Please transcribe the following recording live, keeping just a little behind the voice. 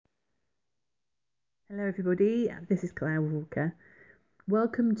Hello, everybody. This is Claire Walker.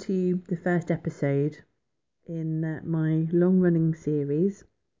 Welcome to the first episode in my long running series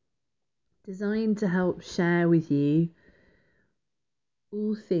designed to help share with you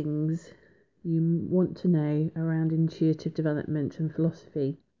all things you want to know around intuitive development and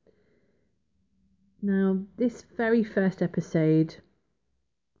philosophy. Now, this very first episode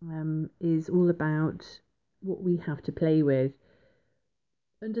is all about what we have to play with,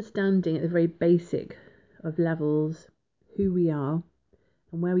 understanding at the very basic of levels who we are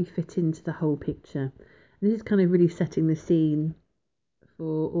and where we fit into the whole picture. And this is kind of really setting the scene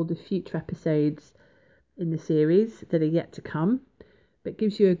for all the future episodes in the series that are yet to come, but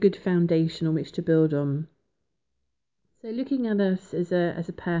gives you a good foundation on which to build on. So looking at us as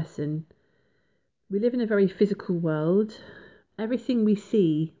a person, we live in a very physical world. Everything we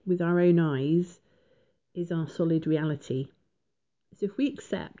see with our own eyes is our solid reality. So if we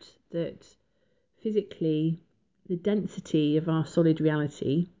accept that physically the density of our solid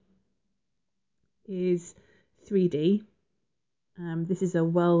reality is 3D, this is a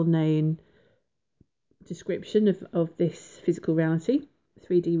well-known description of this physical reality,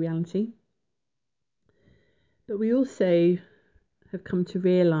 3D reality. But we also have come to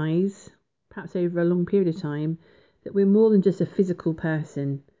realise, perhaps over a long period of time, that we're more than just a physical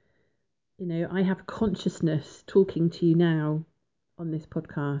person. You know, I have consciousness talking to you now on this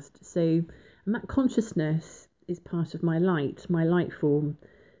podcast. And that consciousness is part of my light form.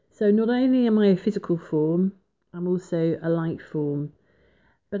 So not only am I a physical form, I'm also a light form,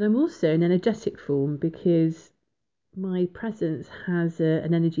 but I'm also an energetic form because my presence has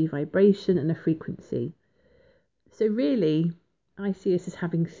an energy vibration and a frequency. So really, I see us as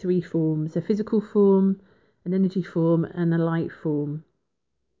having three forms: a physical form, an energy form, and a light form.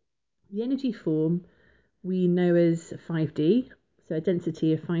 The energy form we know as 5D, so a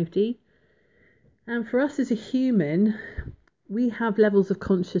density of 5D. And for us as a human, we have levels of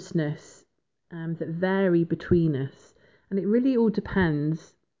consciousness that vary between us. And it really all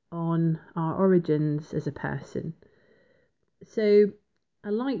depends on our origins as a person. So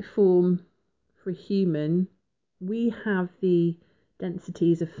a light form for a human, we have the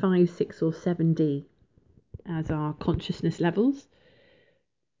densities of 5, 6 or 7D as our consciousness levels.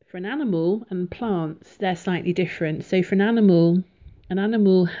 For an animal and plants, they're slightly different. So for an animal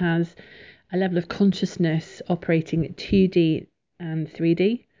has a level of consciousness operating at 2D and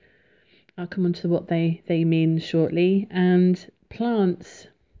 3D. I'll come on to what they mean shortly. And plants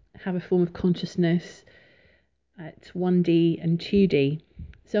have a form of consciousness at 1D and 2D.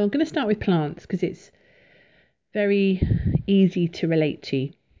 So I'm going to start with plants because it's very easy to relate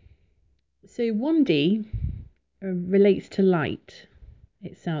to. So 1D relates to light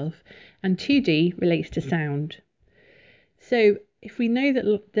itself and 2D relates to sound. So if we know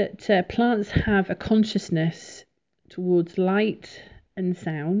that plants have a consciousness towards light and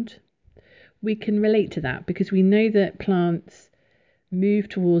sound, we can relate to that because we know that plants move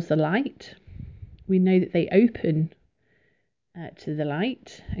towards the light. We know that they open to the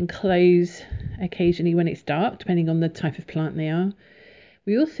light and close occasionally when it's dark, depending on the type of plant they are.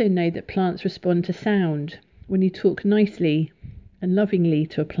 We also know that plants respond to sound. When you talk nicely and lovingly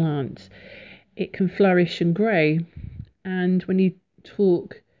to a plant, it can flourish and grow. And when you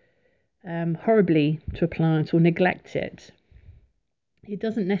talk horribly to a plant or neglect it, it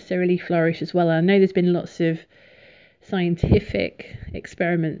doesn't necessarily flourish as well. I know there's been lots of scientific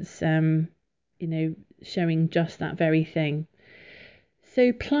experiments, showing just that very thing.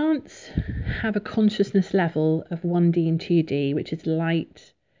 So plants have a consciousness level of 1D and 2D, which is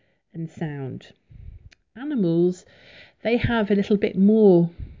light and sound. Animals, they have a little bit more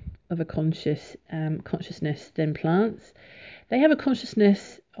of a consciousness than plants. They have a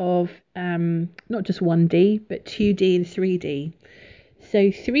consciousness of not just 1D, but 2D and 3D. So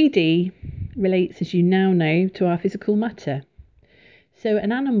 3D relates, as you now know, to our physical matter. So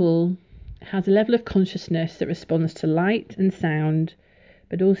an animal has a level of consciousness that responds to light and sound,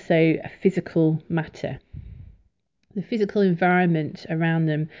 but also a physical matter. The physical environment around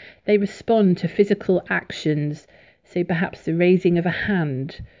them, they respond to physical actions. So perhaps the raising of a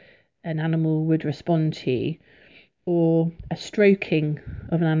hand, an animal would respond to, or a stroking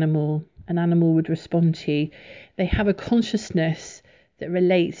of an animal would respond to. They have a consciousness that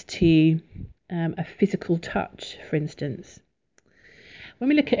relates to a physical touch, for instance. When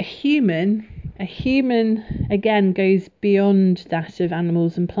we look at a human again goes beyond that of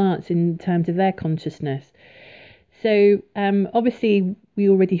animals and plants in terms of their consciousness. So obviously we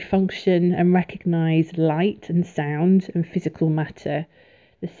already function and recognise light and sound and physical matter,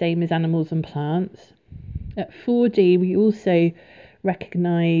 the same as animals and plants. At 4D we also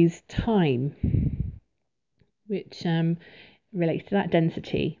recognise time. which relates to that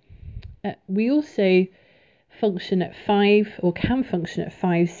density. We also function at 5, or can function at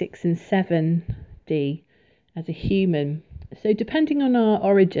 5, 6 and 7D as a human. So depending on our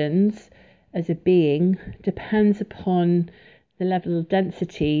origins as a being depends upon the level of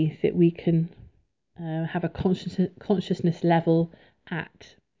density that we can have a consciousness level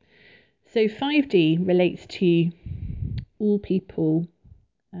at. So 5D relates to all people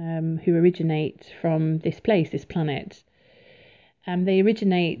who originate from this place, this planet. They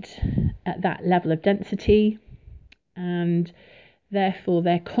originate at that level of density, and therefore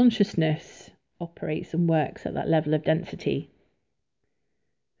their consciousness operates and works at that level of density.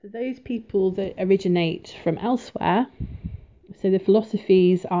 For those people that originate from elsewhere, so the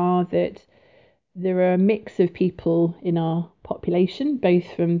philosophies are that there are a mix of people in our population,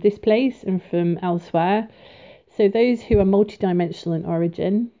 both from this place and from elsewhere. So those who are multidimensional in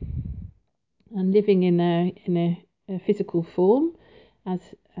origin and living in a physical form, as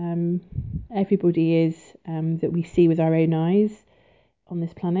everybody is that we see with our own eyes on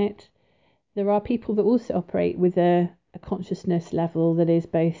this planet. There are people that also operate with a consciousness level that is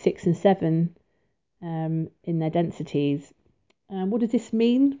both 6 and 7 in their densities. What does this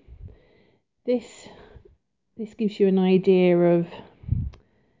mean? This gives you an idea of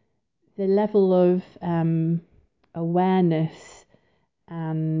the level of awareness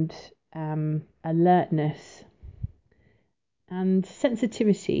and alertness and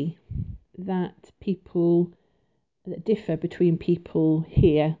sensitivity that differ between people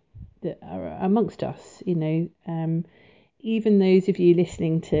here that are amongst us. Even those of you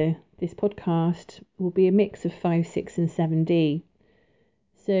listening to this podcast will be a mix of 5, 6 and 7D.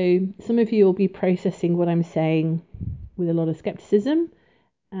 So some of you will be processing what I'm saying with a lot of skepticism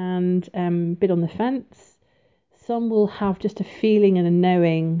and a bit on the fence. Some will have just a feeling and a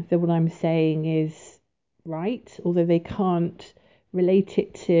knowing that what I'm saying is right, although they can't relate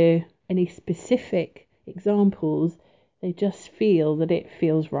it to any specific examples. They just feel that it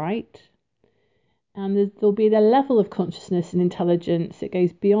feels right. And there'll be the level of consciousness and intelligence that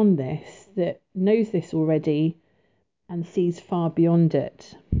goes beyond this, that knows this already and sees far beyond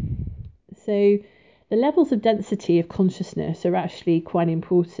it. So the levels of density of consciousness are actually quite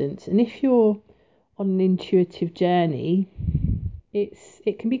important. And if you're on an intuitive journey,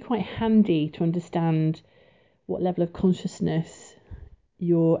 it can be quite handy to understand what level of consciousness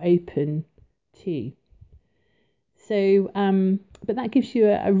you're open to. So, but that gives you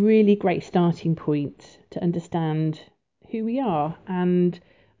a really great starting point to understand who we are and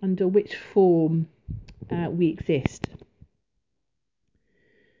under which form we exist.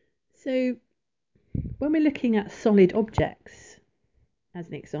 So, when we're looking at solid objects, as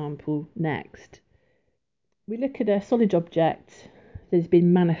an example next, we look at a solid object that has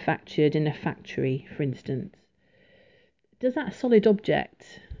been manufactured in a factory, for instance. Does that solid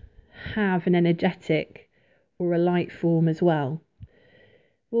object have an energetic or a light form as well?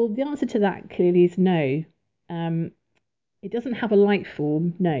 Well, the answer to that clearly is no. It doesn't have a light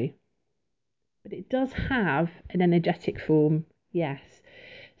form, no. But it does have an energetic form, yes.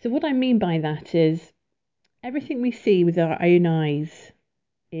 So what I mean by that is everything we see with our own eyes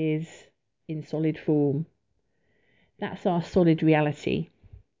is in solid form. That's our solid reality.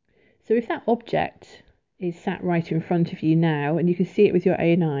 So if that object is sat right in front of you now and you can see it with your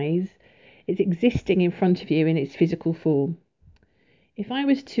own eyes, it's existing in front of you in its physical form. If I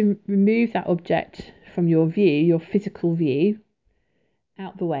was to remove that object from your view, your physical view,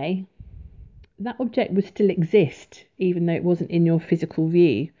 out the way, that object would still exist even though it wasn't in your physical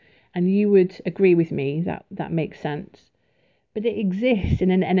view. And you would agree with me that that makes sense. But it exists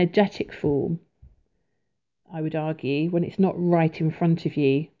in an energetic form, I would argue, when it's not right in front of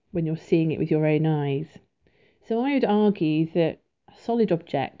you, when you're seeing it with your own eyes. So I would argue that a solid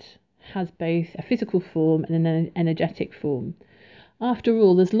object has both a physical form and an energetic form. After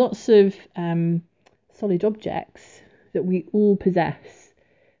all, there's lots of solid objects that we all possess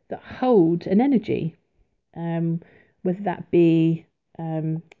that hold an energy, whether that be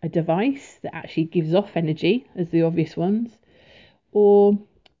a device that actually gives off energy, as the obvious ones, or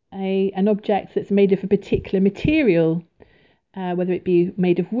an object that's made of a particular material, whether it be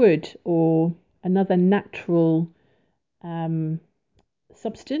made of wood or another natural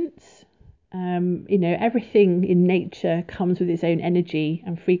substance. Everything in nature comes with its own energy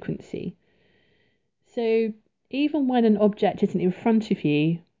and frequency. So even when an object isn't in front of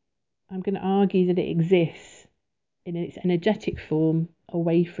you, I'm going to argue that it exists in its energetic form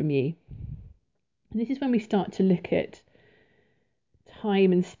away from you. And this is when we start to look at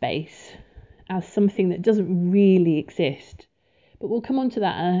time and space as something that doesn't really exist. But we'll come on to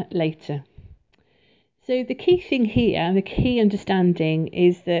that later. So the key thing here, the key understanding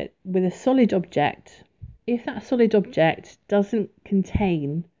is that with a solid object, if that solid object doesn't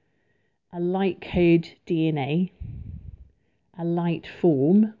contain a light code DNA, a light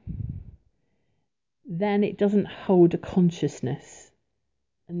form, then it doesn't hold a consciousness.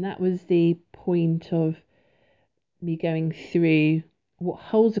 And that was the point of me going through what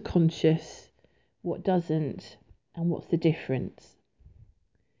holds a conscious, what doesn't, and what's the difference.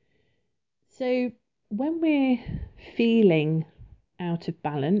 So when we're feeling out of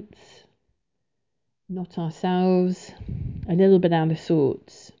balance, not ourselves, a little bit out of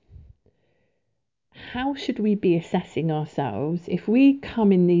sorts, how should we be assessing ourselves? If we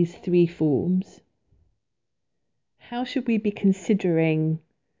come in these three forms, how should we be considering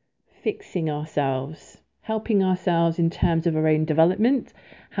fixing ourselves, helping ourselves in terms of our own development,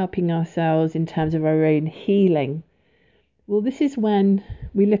 helping ourselves in terms of our own healing? Well, this is when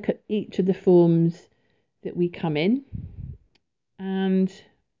we look at each of the forms that we come in and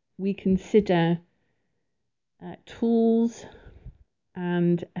we consider tools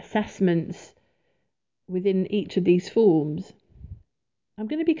and assessments within each of these forms. I'm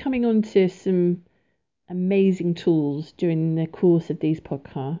going to be coming on to some amazing tools during the course of these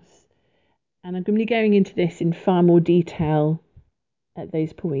podcasts, and I'm going to be going into this in far more detail at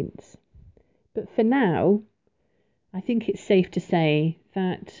those points. But for now, I think it's safe to say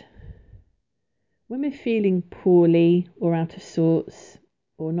that when we're feeling poorly or out of sorts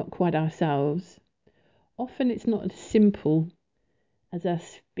or not quite ourselves, often it's not as simple as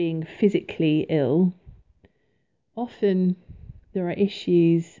us being physically ill. Often there are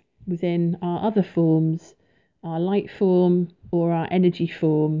issues within our other forms, our light form or our energy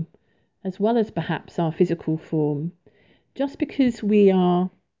form, as well as perhaps our physical form. Just because we are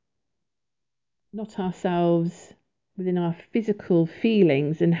not ourselves within our physical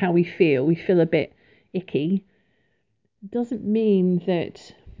feelings and how we feel a bit icky, doesn't mean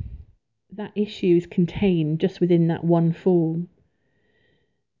that that issue is contained just within that one form.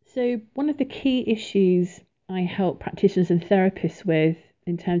 So one of the key issues I help practitioners and therapists with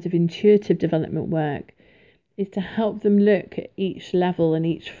in terms of intuitive development work is to help them look at each level and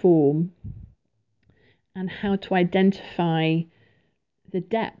each form and how to identify the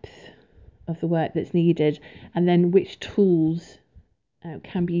depth of the work that's needed, and then which tools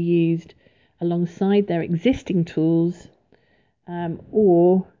can be used alongside their existing tools,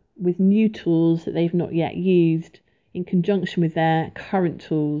 or with new tools that they've not yet used in conjunction with their current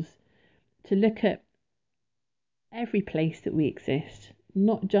tools, to look at every place that we exist,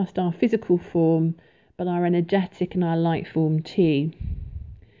 not just our physical form, but our energetic and our light form too.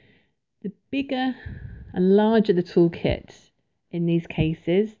 The bigger and larger the toolkit in these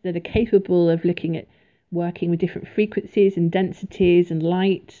cases that are capable of looking at working with different frequencies and densities and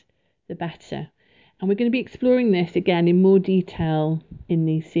light, the better. And we're going to be exploring this again in more detail in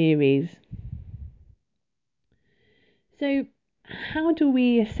these series. So, how do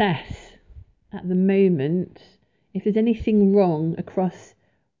we assess at the moment if there's anything wrong across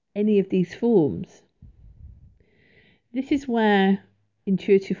any of these forms? This is where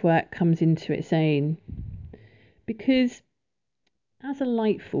intuitive work comes into its own, because as a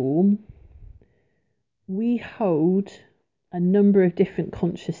light form, we hold a number of different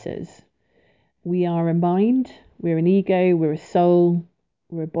consciousnesses. We are a mind, we're an ego, we're a soul,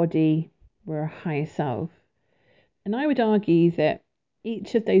 we're a body, we're a higher self. And I would argue that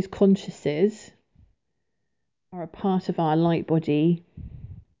each of those consciousnesses are a part of our light body,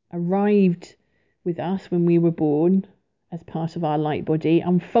 arrived with us when we were born as part of our light body,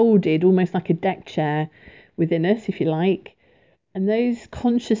 unfolded almost like a deck chair within us, if you like. And those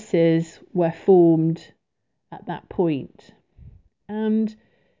consciousnesses were formed at that point. And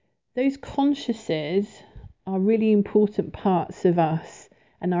those consciousnesses are really important parts of us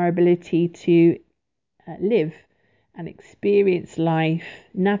and our ability to live and experience life,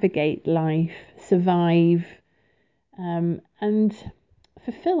 navigate life, survive, and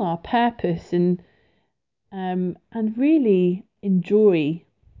fulfill our purpose and really enjoy,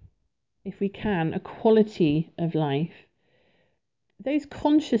 if we can, a quality of life. Those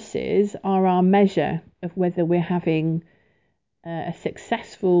consciousnesses are our measure of whether we're having a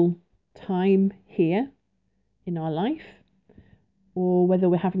successful time here in our life, or whether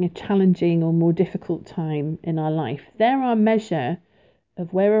we're having a challenging or more difficult time in our life. They're our measure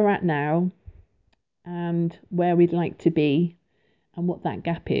of where we're at now and where we'd like to be and what that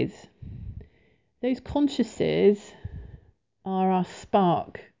gap is. Those consciousnesses are our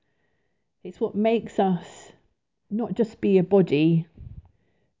spark. It's what makes us not just be a body,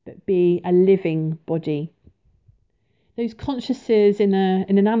 but be a living body. Those consciousnesses in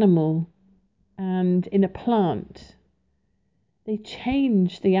an animal and in a plant, they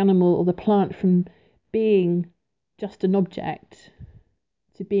change the animal or the plant from being just an object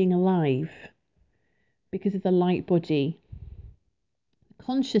to being alive because of the light body.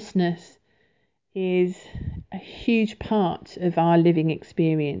 Consciousness is a huge part of our living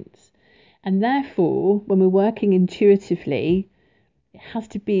experience, and therefore, when we're working intuitively, it has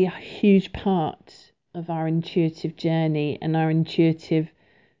to be a huge part of our intuitive journey and our intuitive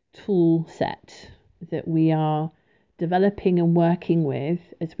tool set that we are developing and working with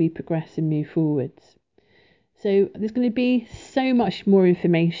as we progress and move forwards. So there's going to be so much more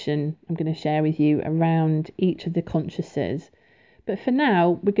information I'm going to share with you around each of the consciouses, but for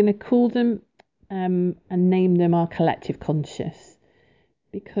now we're going to call them and name them our collective conscious,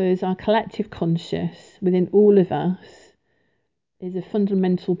 because our collective conscious within all of us is a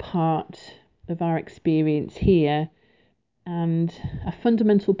fundamental part of our experience here and a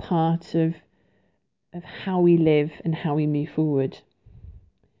fundamental part of how we live and how we move forward.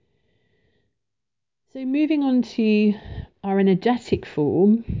 So moving on to our energetic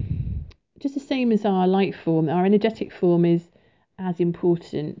form, just the same as our light form, our energetic form is as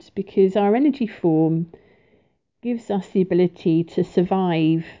important because our energy form gives us the ability to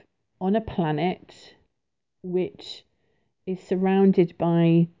survive on a planet which is surrounded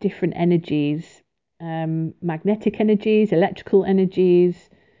by different energies, magnetic energies, electrical energies,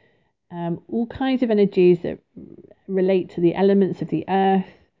 all kinds of energies that relate to the elements of the earth,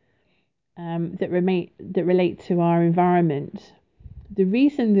 that relate to our environment. The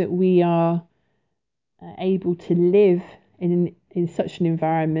reason that we are able to live in such an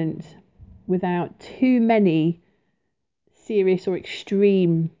environment without too many serious or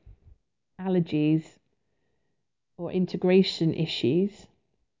extreme allergies or integration issues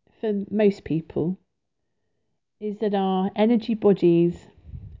for most people is that our energy bodies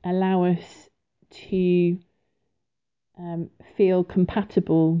allow us to feel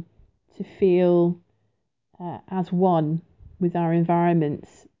compatible, to feel as one with our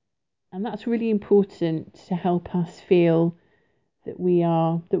environments. And that's really important to help us feel that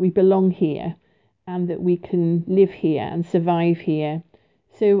we belong here and that we can live here and survive here.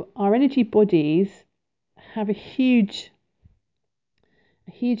 So our energy bodies have a huge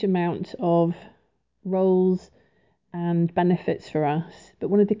amount of roles and benefits for us. But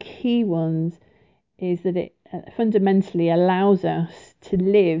one of the key ones is that it fundamentally allows us to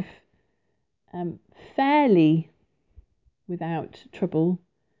live fairly without trouble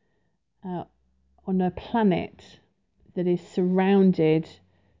on a planet that is surrounded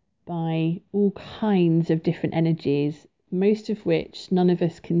by all kinds of different energies, most of which none of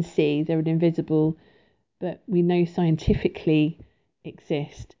us can see. They're invisible, but we know scientifically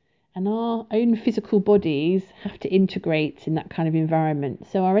exist. And our own physical bodies have to integrate in that kind of environment.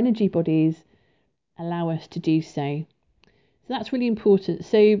 So our energy bodies allow us to do so. So that's really important.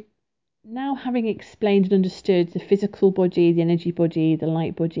 So now, having explained and understood the physical body, the energy body, the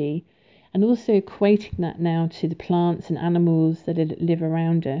light body, and also equating that now to the plants and animals that live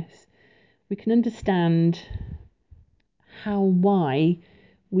around us, we can understand why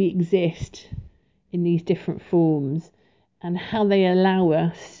we exist in these different forms and how they allow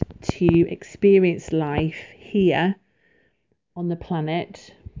us to experience life here on the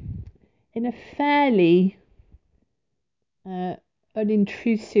planet in a fairly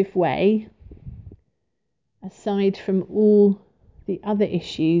unintrusive way, aside from all the other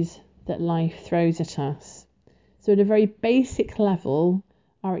issues that life throws at us. So at a very basic level,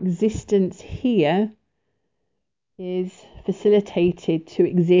 our existence here is facilitated to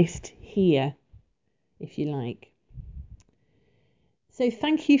exist here, if you like. So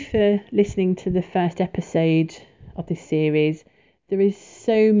thank you for listening to the first episode of this series. There is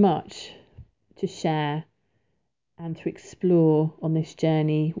so much to share and to explore on this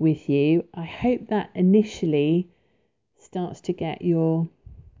journey with you. I hope that initially starts to get your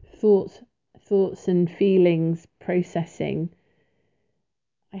thoughts and feelings processing.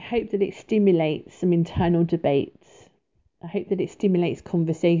 I hope that it stimulates some internal debates. I hope that it stimulates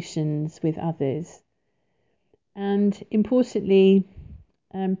conversations with others. And importantly,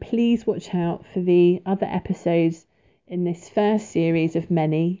 please watch out for the other episodes in this first series of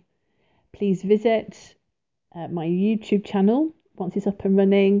many. Please visit my YouTube channel. Once it's up and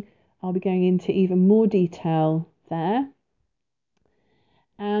running, I'll be going into even more detail there.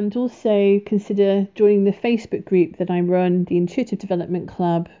 And also consider joining the Facebook group that I run, the Intuitive Development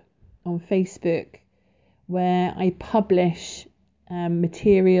Club on Facebook, where I publish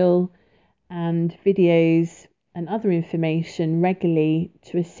material and videos and other information regularly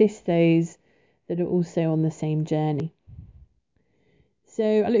to assist those that are also on the same journey. So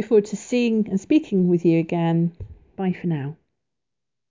I look forward to seeing and speaking with you again. Bye for now.